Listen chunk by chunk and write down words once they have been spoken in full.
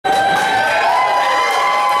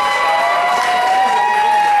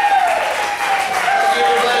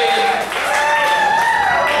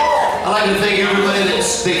like to thank everybody that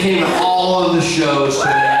came to all of the shows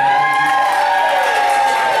today.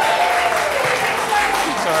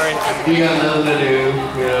 Sorry. You got nothing to do,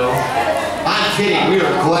 you know. I'm kidding.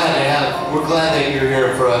 We're glad that you're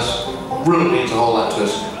here for us. Really means a whole lot to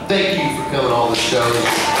us. Thank you for coming to all the shows.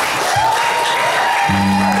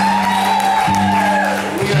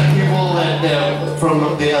 We got people that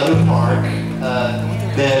from the other park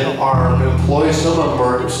that are employees. Some of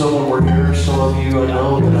were here. Some of you I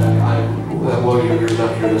know that well, you're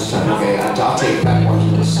not here this time. Okay, I'll take back what I was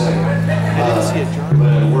going to say.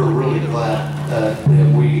 But we're really glad that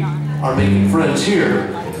we are making friends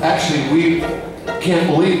here. Actually, we can't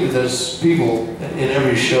believe that there's people in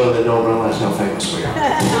every show that don't realize how famous we are.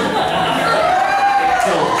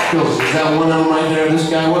 Phyllis, is that one of them right there? This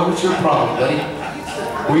guy, what's your problem, buddy?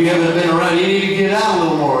 We haven't been around. You need to get out a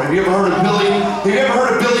little more. Have you ever heard of Billy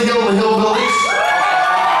Hill and the Hillbillies?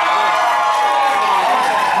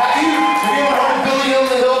 Have you ever heard of Billy Hill and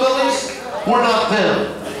the Hillbillies? We're not them.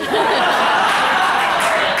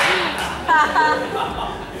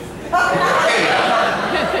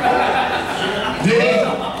 Diddy,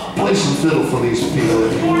 play some fiddle for these people.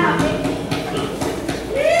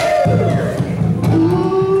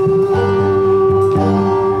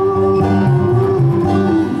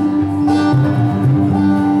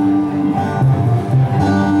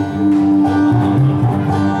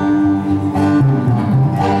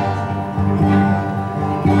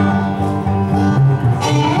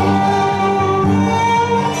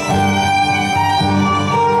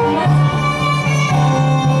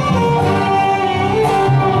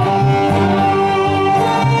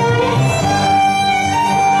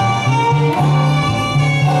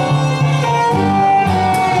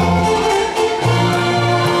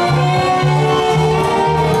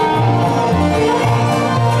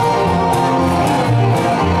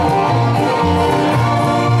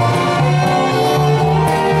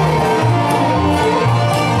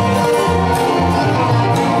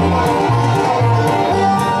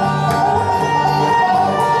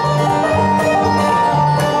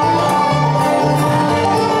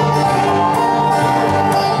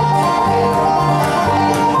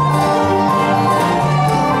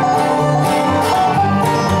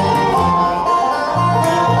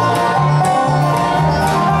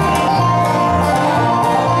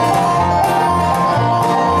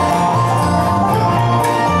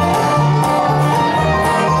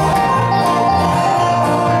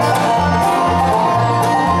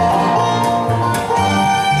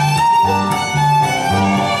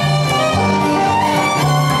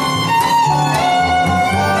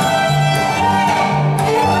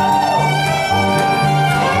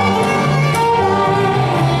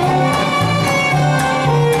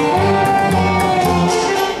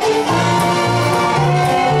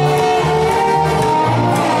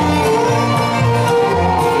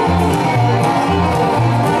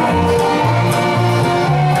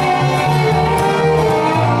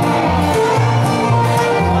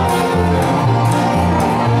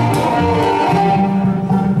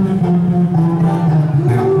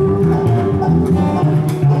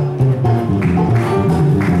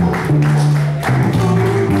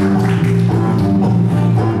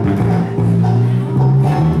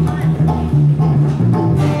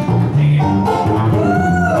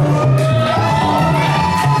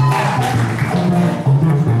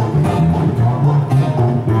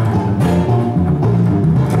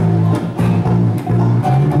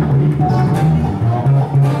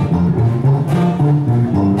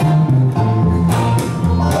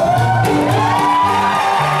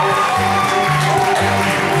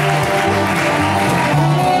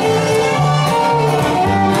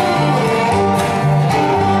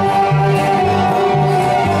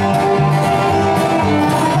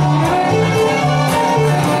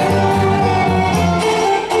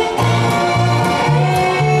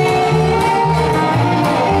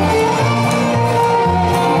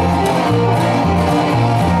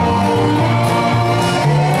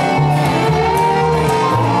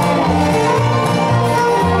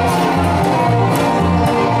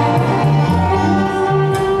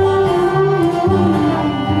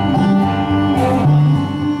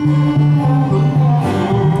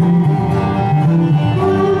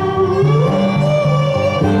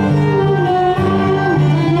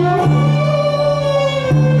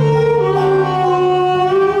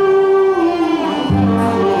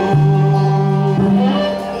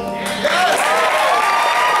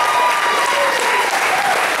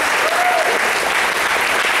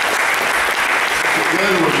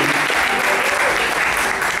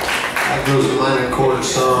 Those minor chord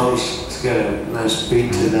songs. It's got a nice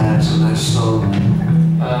beat to that. It's a nice song.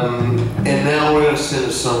 And now we're going to send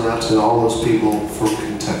a song out to all those people from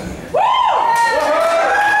Kentucky.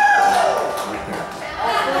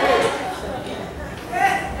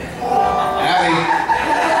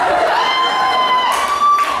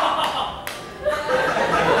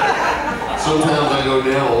 Sometimes I go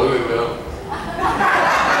down a little bit.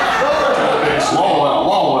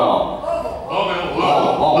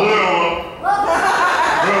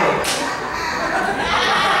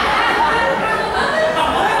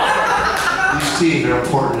 These teeth are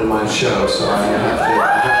important to my show, so I have to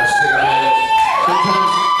stick them in.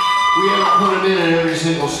 Sometimes we haven't put them in every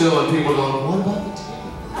single show, and people go, "What about the teeth?"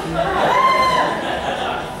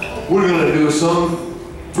 We're gonna do a song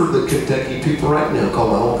for the Kentucky people right now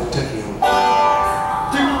called My Old Kentucky Home.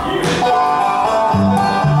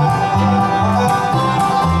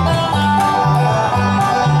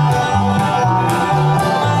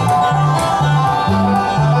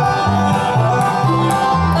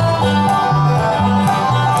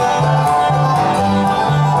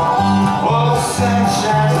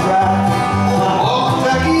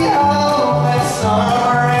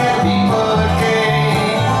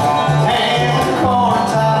 Corn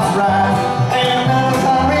tops right, and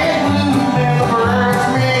another red blue, and the birds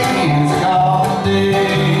make music.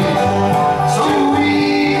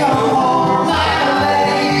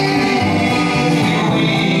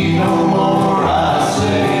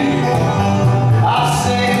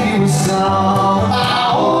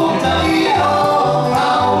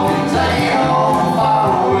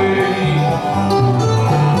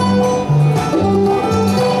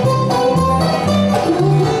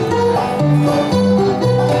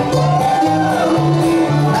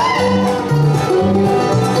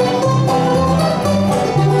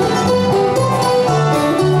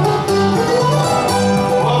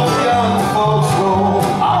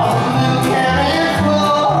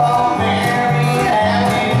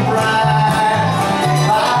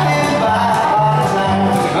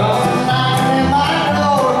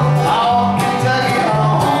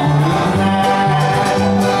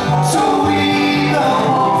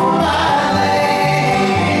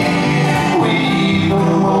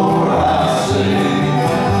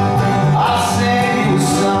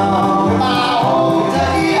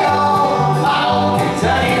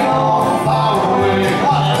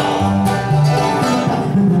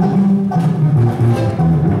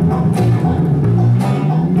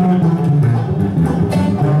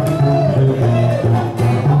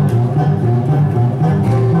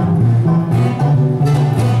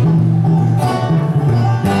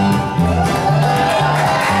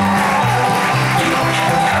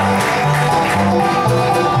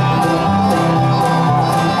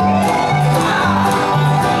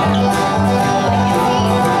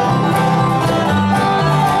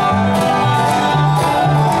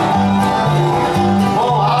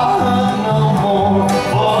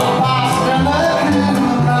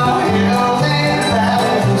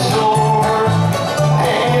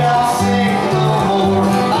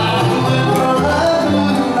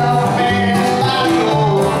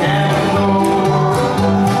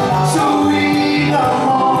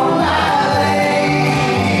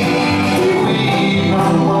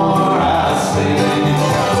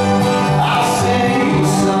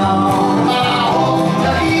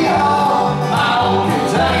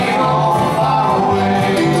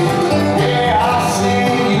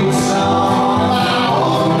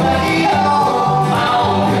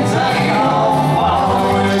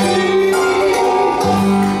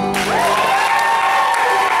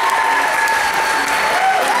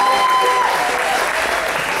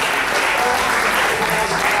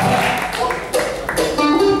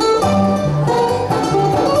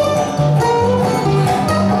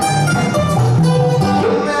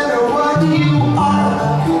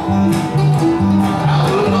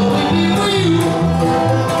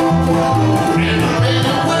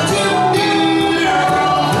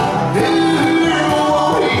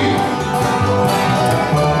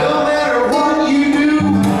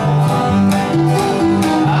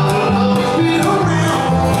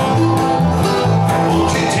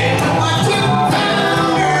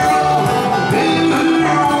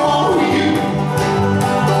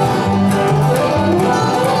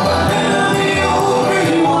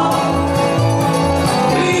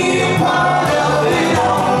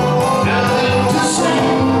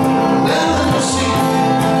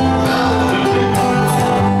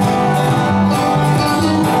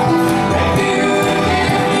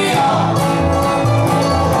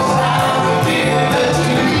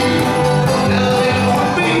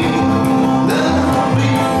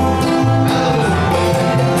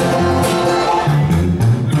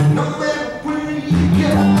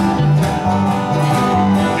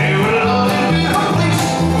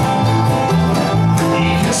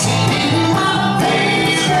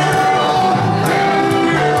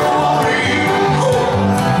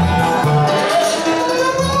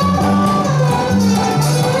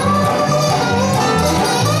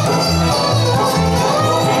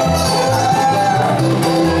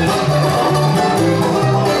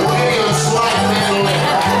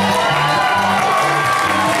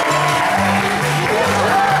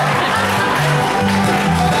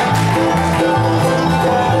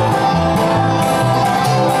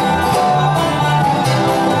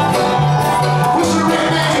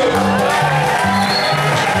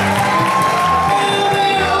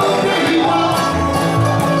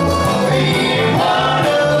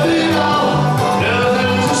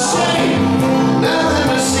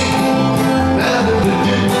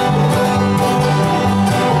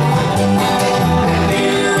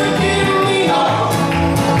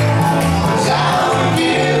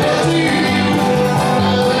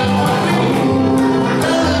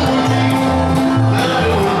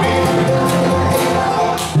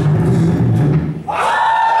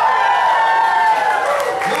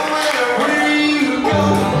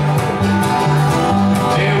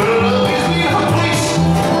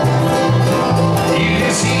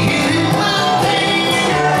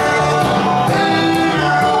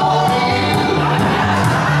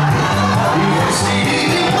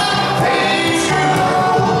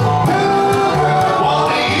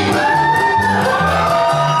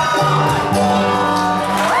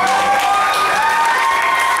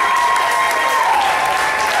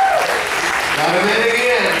 Got him in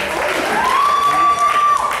again.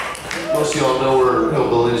 Most of y'all know we're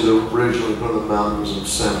hillbillies originally from the mountains of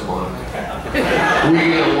San Juan.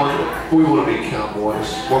 We want to be cowboys,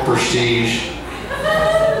 more prestige.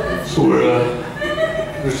 So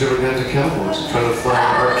there's different kinds of cowboys. Trying to find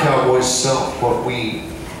our cowboy self, what we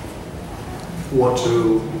want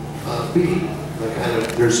to be.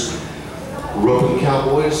 There's roping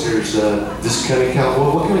cowboys. There's this kind of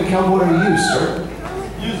cowboy. What kind of cowboy are you, sir?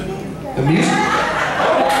 A musical.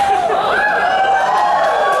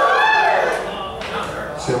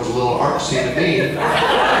 Sounds a little artsy to me. A little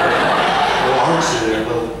artsy there,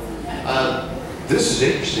 but this is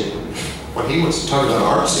interesting. When he wants to talk about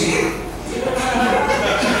artsy,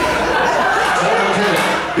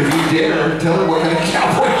 if you dare, tell him what kind of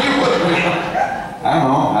cowboy you would be. I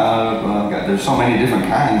don't know. There's so many different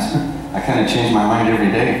kinds. I kind of change my mind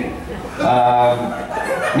every day.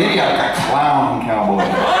 Maybe like a clown cowboy.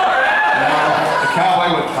 You know, a cowboy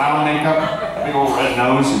with clown makeup, big old red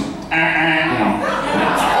nose, and you know.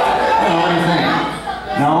 What do you think?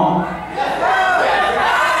 No?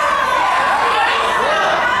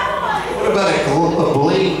 What about a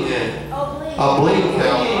bling cowboy? A bling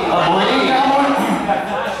cowboy?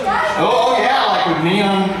 Oh yeah, like with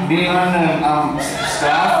neon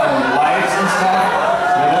stuff and lights and stuff.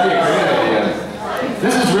 Yeah, that'd be a great idea.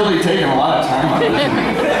 This is really taking a lot of time on this.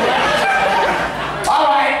 All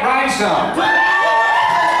right, Rhinestone.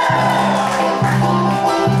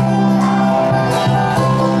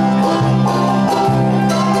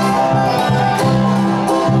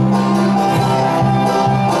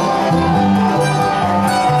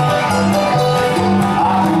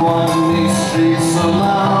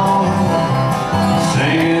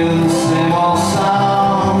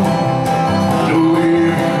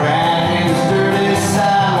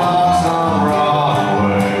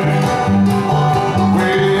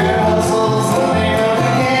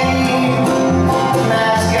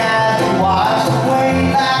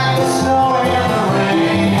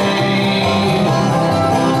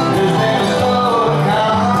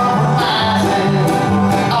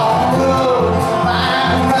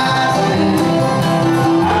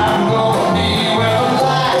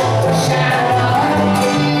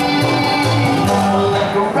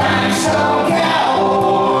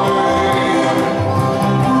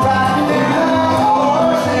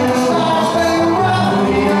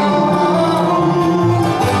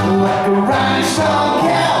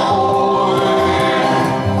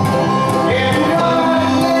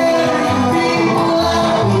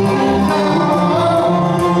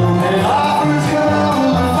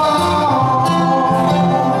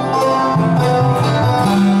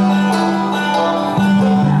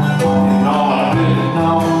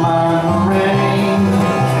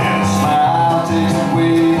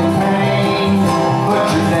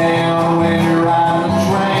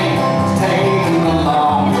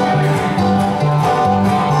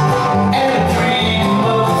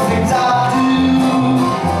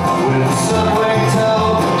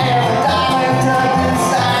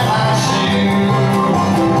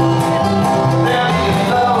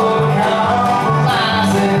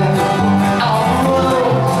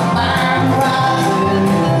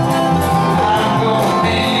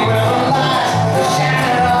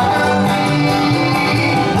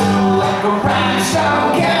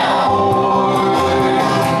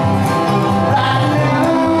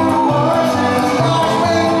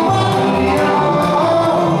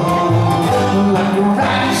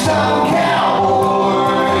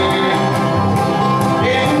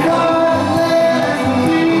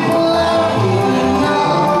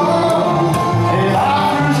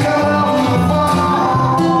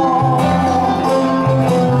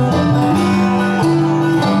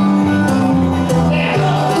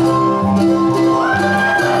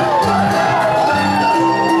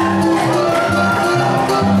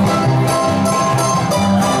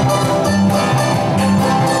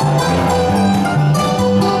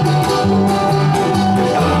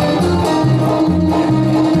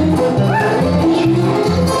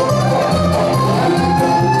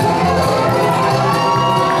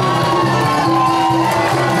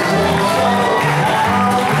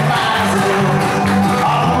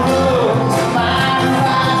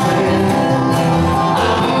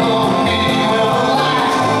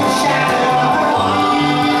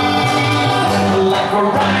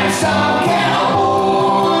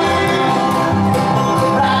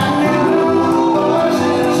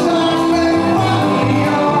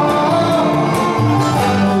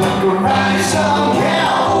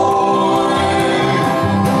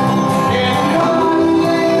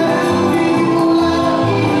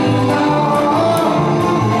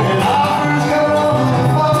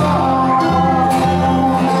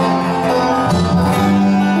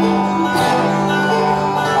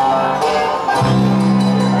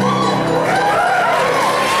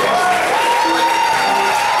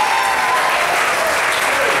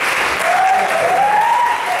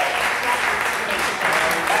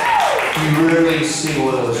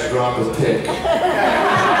 drop a pick.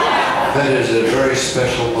 That is a very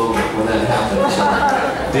special moment when that happens.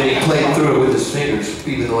 Then he played through it with his fingers,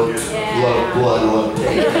 even though it's a lot of blood, a lot of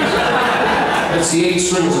pain. That's the 8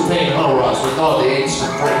 strings of pain, huh, Ross? We call it the 8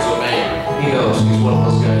 strings of pain. He knows, he's one of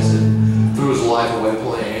those guys that threw his life away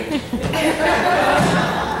playing it.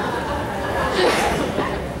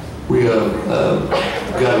 We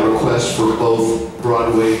got a request for both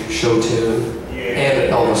Broadway show tune and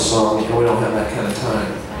an Elvis song, and we don't have that kind of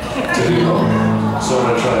time to do both. So I'm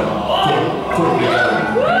going to try to put them together.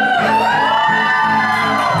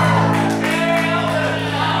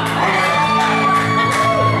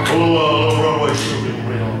 Oh, Broadway show didn't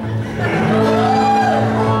real.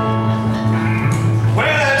 When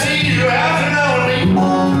I take you out to know me.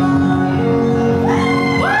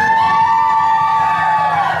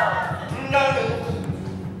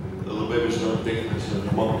 Little baby's not thinking this is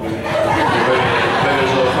mom. Baby's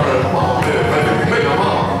a part of mom. Baby,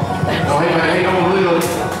 mom. No, hey man, hey, don't really.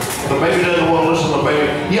 The baby doesn't want to listen to the baby.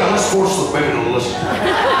 Yeah, let's force the baby to listen.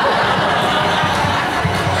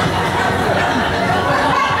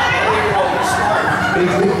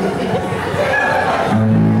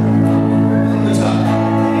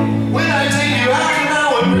 When I take you out now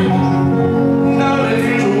and me, now that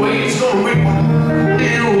here's the way it's gonna be,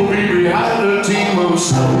 you will be behind a team of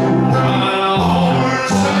snow. I'll always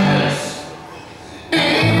pass in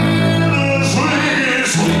the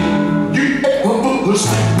sweetest sleep. You ever the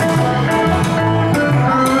sleep.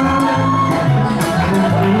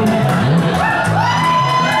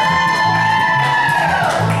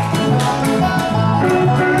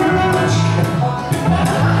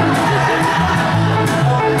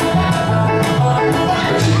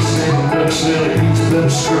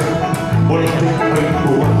 What do you think, baby?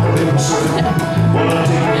 What I think, sir? What I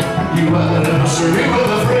think, you out of Surrey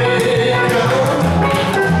with a friend.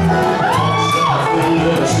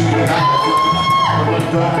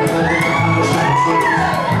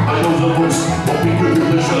 I know the books won't be good to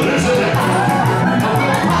the shoulders.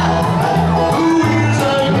 Who is I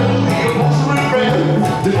gonna be a emotional friend?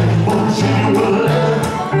 The bullshit you will let.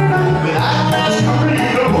 But I'm not sure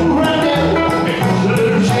you're gonna move right now. Because of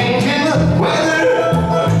the change in the weather.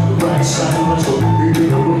 Silence will be the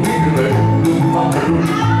only thing that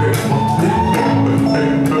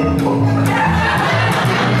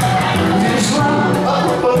this one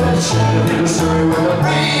up of that shadow in the Surrey with a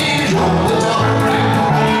breeze on the top.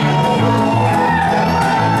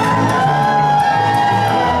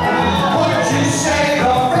 What you say,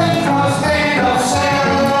 the French was made of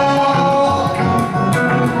silk.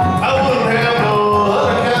 I wouldn't have no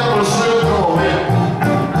other kind of silk on me.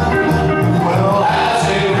 Well, as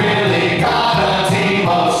it really got a team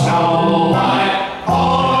of snow white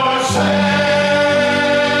horses.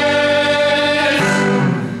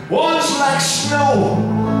 One's like snow,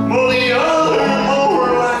 while the other more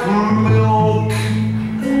like milk.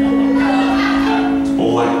 Or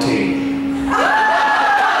like tea.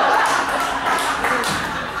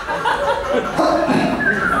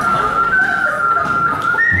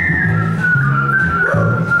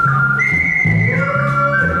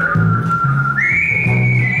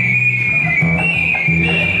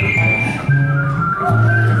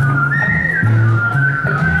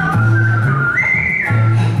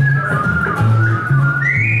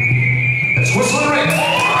 It's Whistling Rick.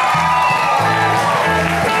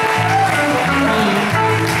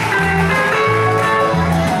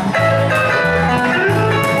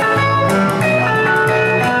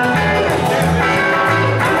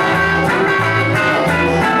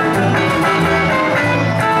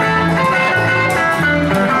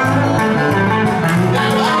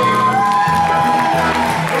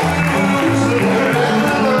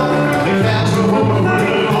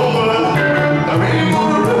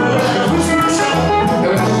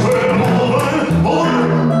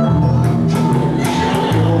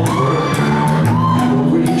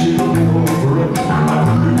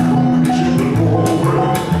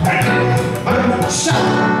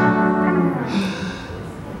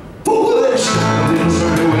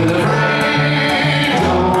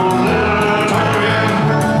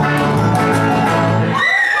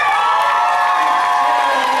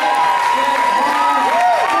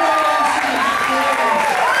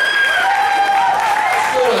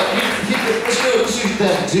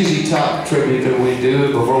 ZZ Top tribute that we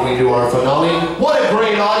do before we do our finale. What a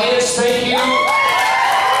great audience, thank you.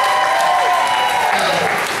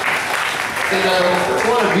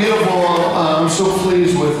 What a beautiful, I'm so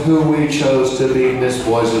pleased with who we chose to be Miss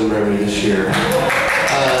Boysenberry this year.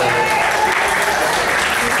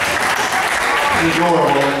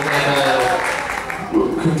 Adorable,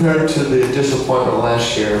 and compared to the disappointment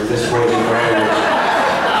last year, Miss Boysenberry was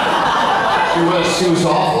She was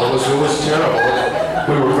awful. It was terrible.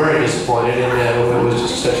 We were very disappointed, and it was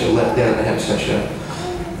just such a letdown to have such a.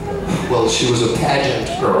 Well, she was a pageant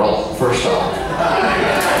girl, first off.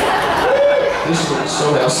 This was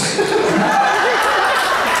so else.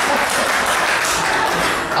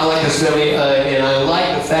 I like this, Debbie, and I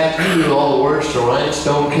like the fact you knew all the words to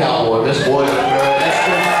Rhinestone Cowboy. Miss Boysenberry, that's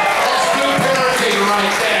good parenting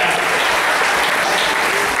right there.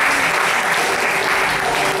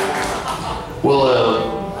 Well,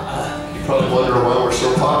 you probably wonder why we're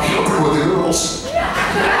so popular with the girls. It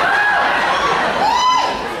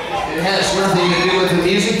has nothing to do with the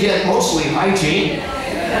music, yet mostly hygiene.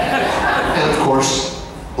 And of course,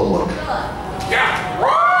 the look. Yeah.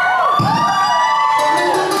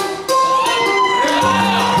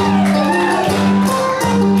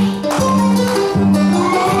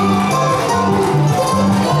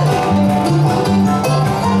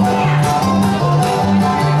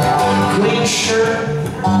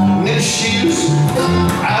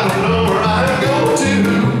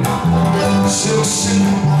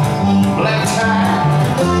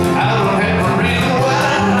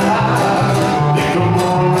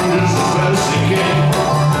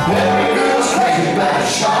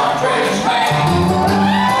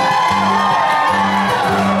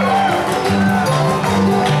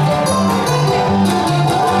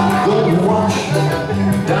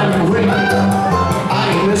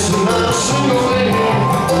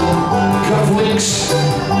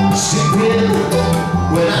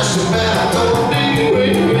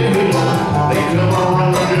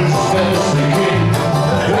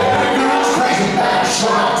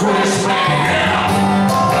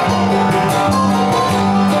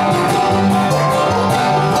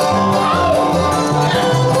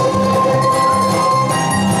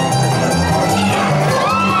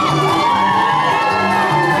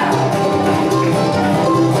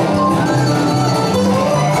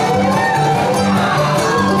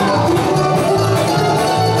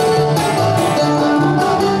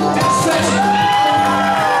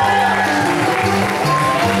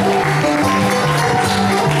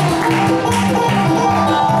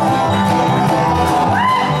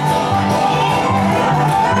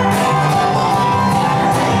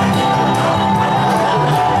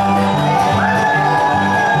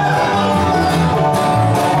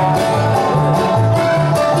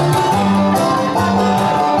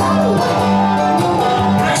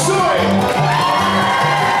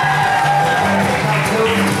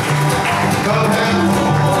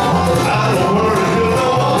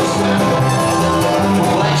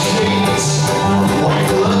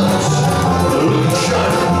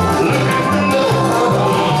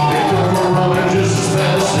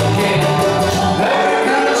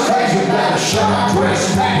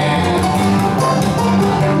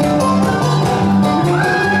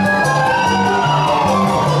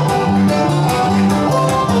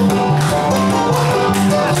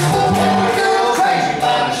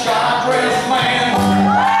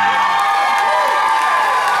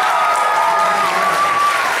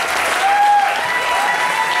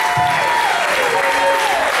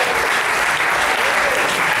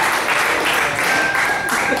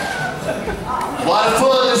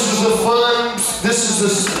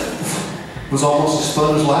 Was almost as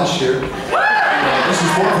fun as last year. This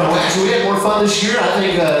is more fun. Actually, we had more fun this year. I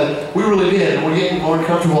think we really did. We're getting more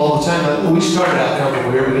comfortable all the time. We started out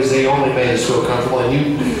comfortable here because they only made us feel comfortable, and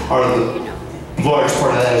you are the large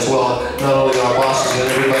part of that as well. Not only our bosses and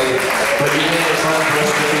everybody, but you made it fun for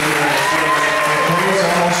us to be here.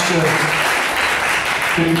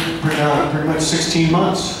 It's almost pretty much 16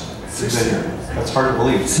 months. That's hard to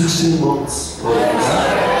believe. 16 months.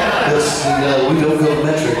 Yes, we don't go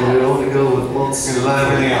metric, we only go with months. We gotta let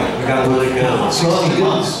everything out. We gotta let it go. 16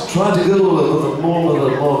 months. Trying to go with a more of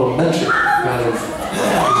a metric kind of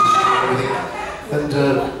and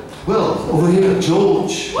well, over here,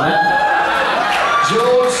 George.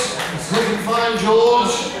 George, it's looking fine,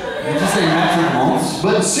 George. Did you say metric months?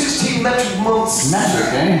 But 16 metric months.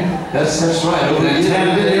 Metric, eh? That's right.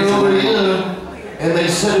 Over here, and they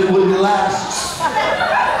said it wouldn't last.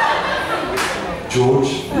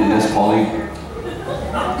 George? Yes, Polly.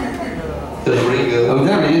 There's Ringo. Oh,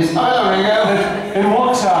 there he is. Oh, hello, Ringo. It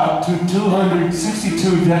walks out to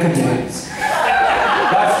 262 decades.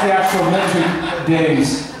 That's the actual metric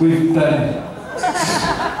days we've done.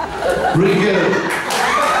 Ringo.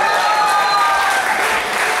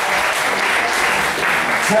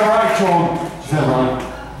 Is that right, John? Is that right?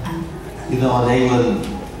 You know, in England,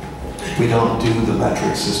 we don't do the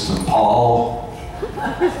metric system. Paul.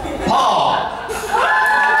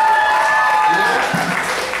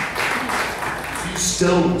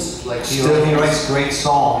 Stones, like he writes great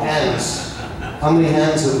songs. Hands. How many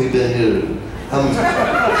hands have we been here? How many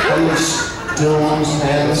stones?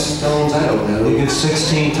 I don't know. You get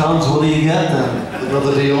 16 tons, what do you get then?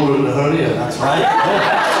 Another day older than a hurry. That's right.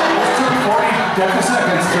 Let's do 40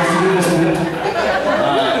 decaseconds just to do this a bit.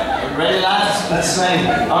 Alright, ready lads? Let's sing.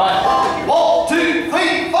 Alright, 1, 2,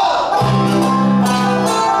 3, 4!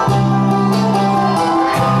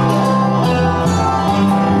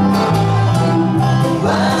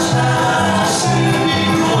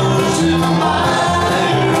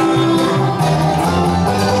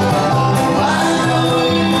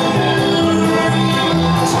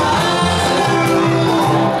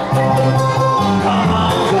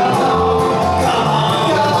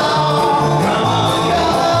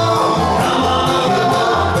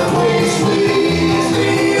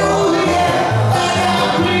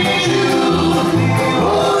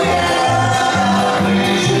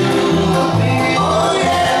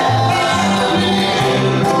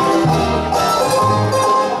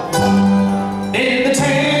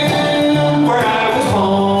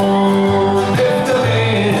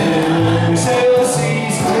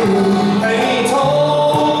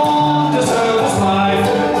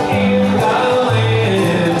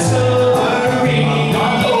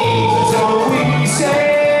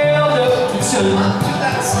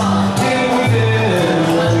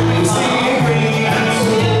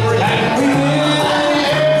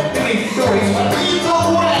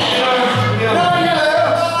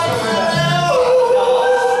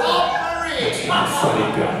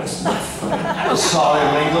 Sorry,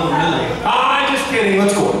 Ringo, really. I'm just kidding,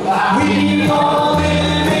 let's go. We are